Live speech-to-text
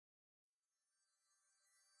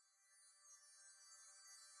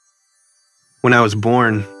When I was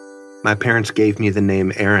born, my parents gave me the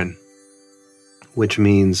name Aaron, which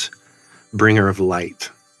means bringer of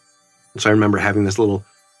light. So I remember having this little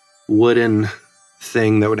wooden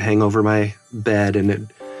thing that would hang over my bed, and it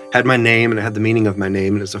had my name and it had the meaning of my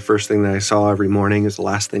name. And it's the first thing that I saw every morning. It's the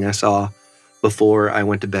last thing I saw before I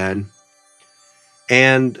went to bed.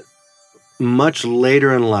 And much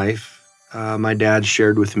later in life, my dad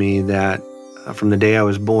shared with me that from the day I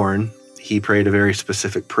was born, he prayed a very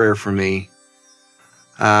specific prayer for me.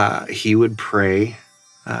 He would pray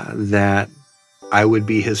that I would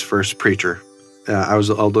be his first preacher. I was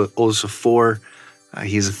the oldest of four.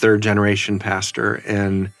 He's a third generation pastor,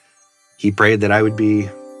 and he prayed that I would be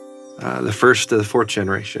the first of the fourth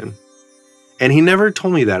generation. And he never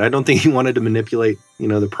told me that. I don't think he wanted to manipulate,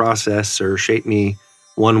 the process or shape me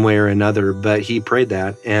one way or another, but he prayed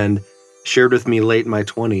that and shared with me late in my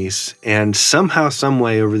 20s. And somehow, some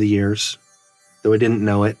way over the years, though I didn't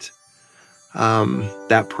know it,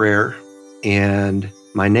 that prayer and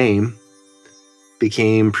my name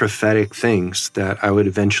became prophetic things that I would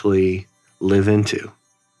eventually live into.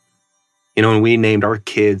 When we named our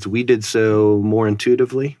kids, we did so more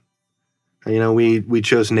intuitively. We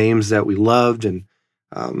chose names that we loved and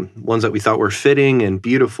ones that we thought were fitting and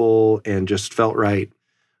beautiful and just felt right.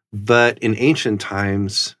 But in ancient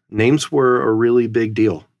times, names were a really big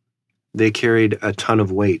deal. They carried a ton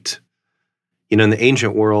of weight. In the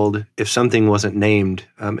ancient world, if something wasn't named,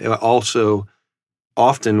 it also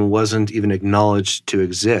often wasn't even acknowledged to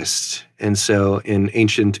exist. And so in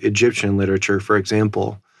ancient Egyptian literature, for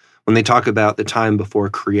example, when they talk about the time before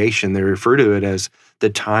creation, they refer to it as the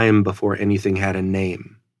time before anything had a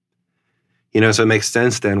name. So it makes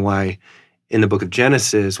sense then why in the book of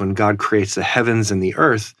Genesis, when God creates the heavens and the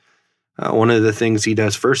earth, one of the things he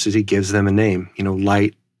does first is he gives them a name.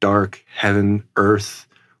 Light, dark, heaven, earth,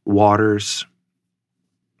 waters.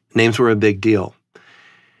 Names were a big deal.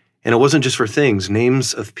 And it wasn't just for things.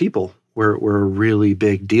 Names of people were a really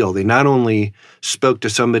big deal. They not only spoke to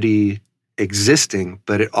somebody existing,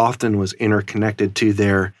 but it often was interconnected to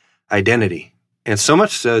their identity. And so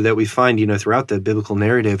much so that we find, throughout the biblical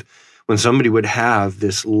narrative, when somebody would have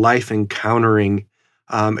this life-encountering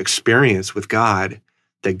experience with God,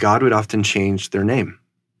 that God would often change their name,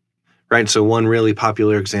 right? So one really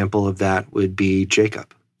popular example of that would be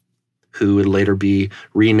Jacob, who would later be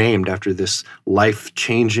renamed after this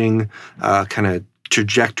life-changing, kind of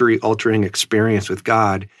trajectory-altering experience with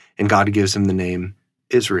God, and God gives him the name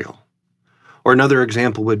Israel. Or another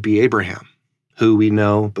example would be Abraham, who we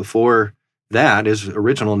know before that, his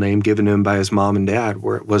original name given to him by his mom and dad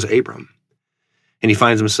was Abram. And he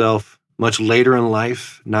finds himself much later in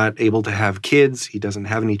life not able to have kids. He doesn't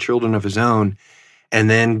have any children of his own.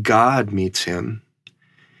 And then God meets him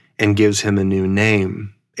and gives him a new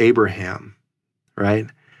name, Abraham, right?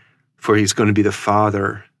 For he's going to be the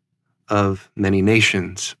father of many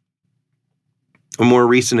nations. A more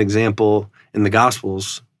recent example in the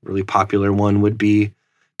Gospels, really popular one, would be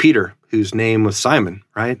Peter, whose name was Simon,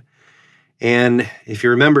 right? And if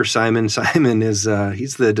you remember Simon is,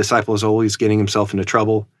 he's the disciple who's always getting himself into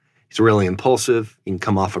trouble. He's really impulsive. He can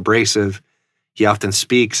come off abrasive. He often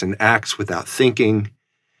speaks and acts without thinking.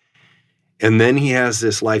 And then he has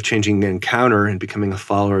this life-changing encounter in becoming a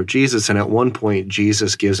follower of Jesus. And at one point,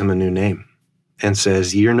 Jesus gives him a new name and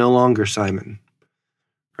says, "You're no longer Simon,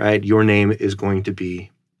 right? Your name is going to be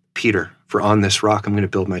Peter. For on this rock, I'm going to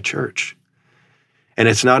build my church." And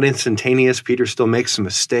it's not instantaneous. Peter still makes some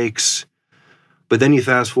mistakes. But then you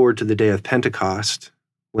fast forward to the day of Pentecost,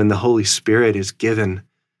 when the Holy Spirit is given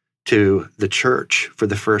to the church for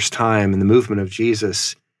the first time, and the movement of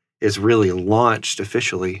Jesus is really launched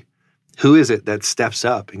officially. Who is it that steps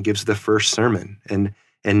up and gives the first sermon and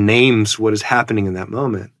names what is happening in that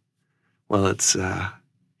moment? Well, it's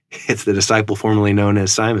the disciple formerly known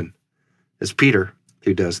as Simon, as Peter,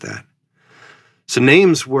 who does that. So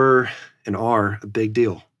names were and are a big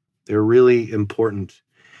deal. They're really important.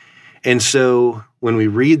 And so when we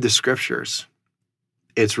read the scriptures,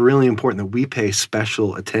 it's really important that we pay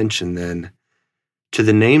special attention then to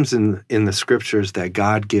the names in the scriptures that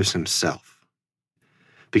God gives himself.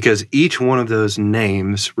 Because each one of those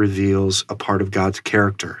names reveals a part of God's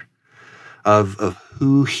character, of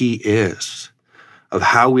who he is, of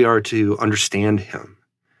how we are to understand him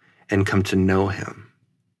and come to know him.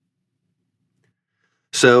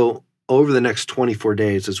 So over the next 24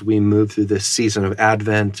 days, as we move through this season of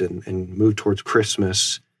Advent and move towards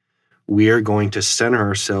Christmas, we are going to center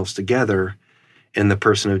ourselves together in the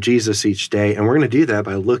person of Jesus each day. And we're going to do that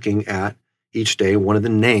by looking at each day one of the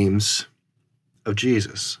names of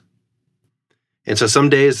Jesus. And so some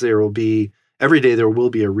days every day there will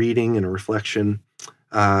be a reading and a reflection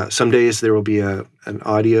Some days there will be an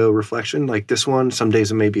audio reflection like this one. Some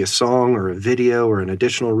days it may be a song or a video or an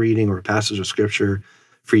additional reading or a passage of scripture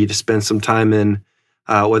for you to spend some time in,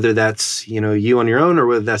 whether that's you on your own or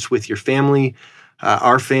whether that's with your family.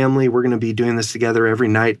 Our family, we're going to be doing this together every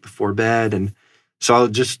night before bed. And so I'll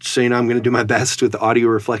just say, I'm going to do my best with the audio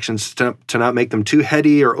reflections to not make them too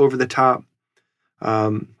heady or over the top,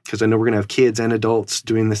 because I know we're going to have kids and adults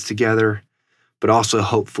doing this together, but also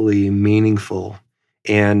hopefully meaningful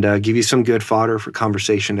and give you some good fodder for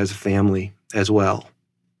conversation as a family as well.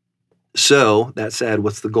 So that said,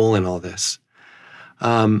 what's the goal in all this?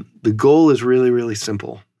 The goal is really, really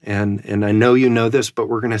simple. And I know you know this, but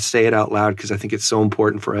we're going to say it out loud because I think it's so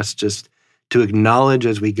important for us just to acknowledge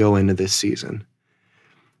as we go into this season,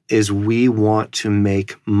 is we want to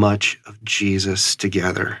make much of Jesus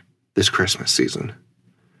together this Christmas season.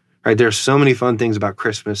 Right? There's so many fun things about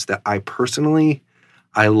Christmas that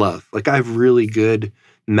I love. Like, I have really good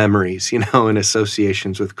memories, and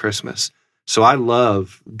associations with Christmas. So I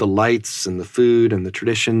love the lights and the food and the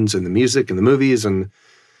traditions and the music and the movies and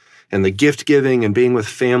the gift giving and being with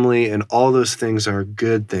family, and all those things are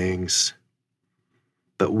good things.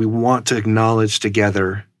 But we want to acknowledge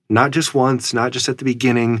together, not just once, not just at the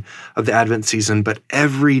beginning of the Advent season, but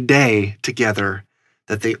every day together,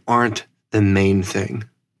 that they aren't the main thing.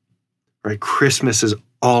 Right? Christmas is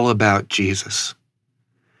all about Jesus.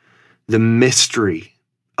 The mystery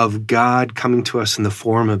of God coming to us in the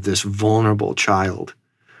form of this vulnerable child,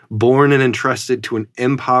 born and entrusted to an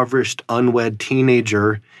impoverished, unwed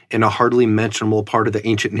teenager in a hardly mentionable part of the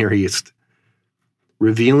ancient Near East,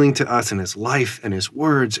 revealing to us in his life and his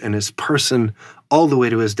words and his person, all the way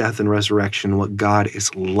to his death and resurrection, what God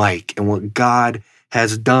is like and what God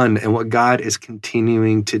has done and what God is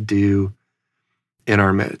continuing to do in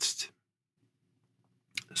our midst.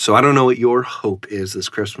 So I don't know what your hope is this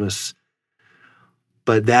Christmas,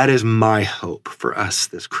 but that is my hope for us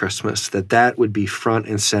this Christmas, that would be front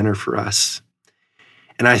and center for us.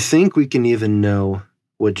 And I think we can even know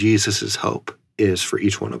what Jesus' hope is for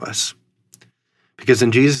each one of us. Because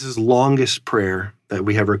in Jesus' longest prayer that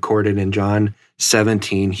we have recorded in John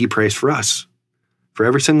 17, he prays for us. For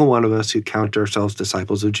every single one of us who count ourselves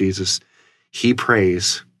disciples of Jesus, he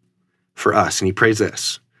prays for us. And he prays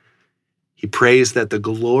this. He prays that the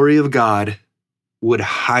glory of God would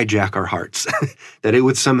hijack our hearts, that it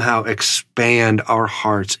would somehow expand our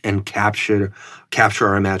hearts and capture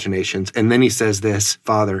our imaginations. And then he says this,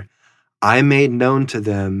 Father, I made known to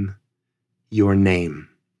them your name,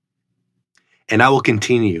 and I will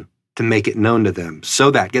continue to make it known to them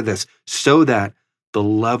so that, get this, so that the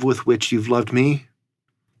love with which you've loved me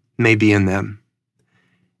may be in them,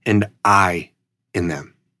 and I in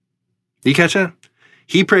them. Do you catch that?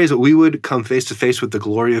 He prays that we would come face to face with the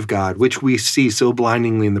glory of God, which we see so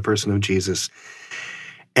blindingly in the person of Jesus,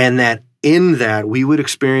 and that in that we would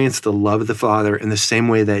experience the love of the Father in the same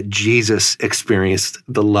way that Jesus experienced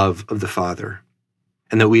the love of the Father,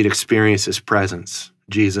 and that we'd experience his presence,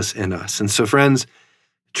 Jesus in us. And so, friends,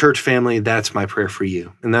 church family, that's my prayer for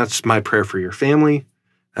you, and that's my prayer for your family.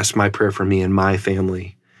 That's my prayer for me and my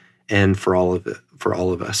family, and for all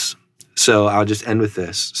of us. So I'll just end with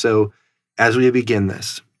this. So as we begin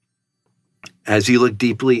this, as you look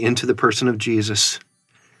deeply into the person of Jesus,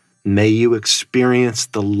 may you experience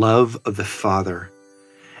the love of the Father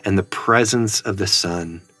and the presence of the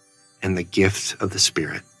Son and the gift of the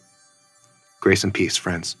Spirit. Grace and peace,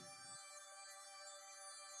 friends.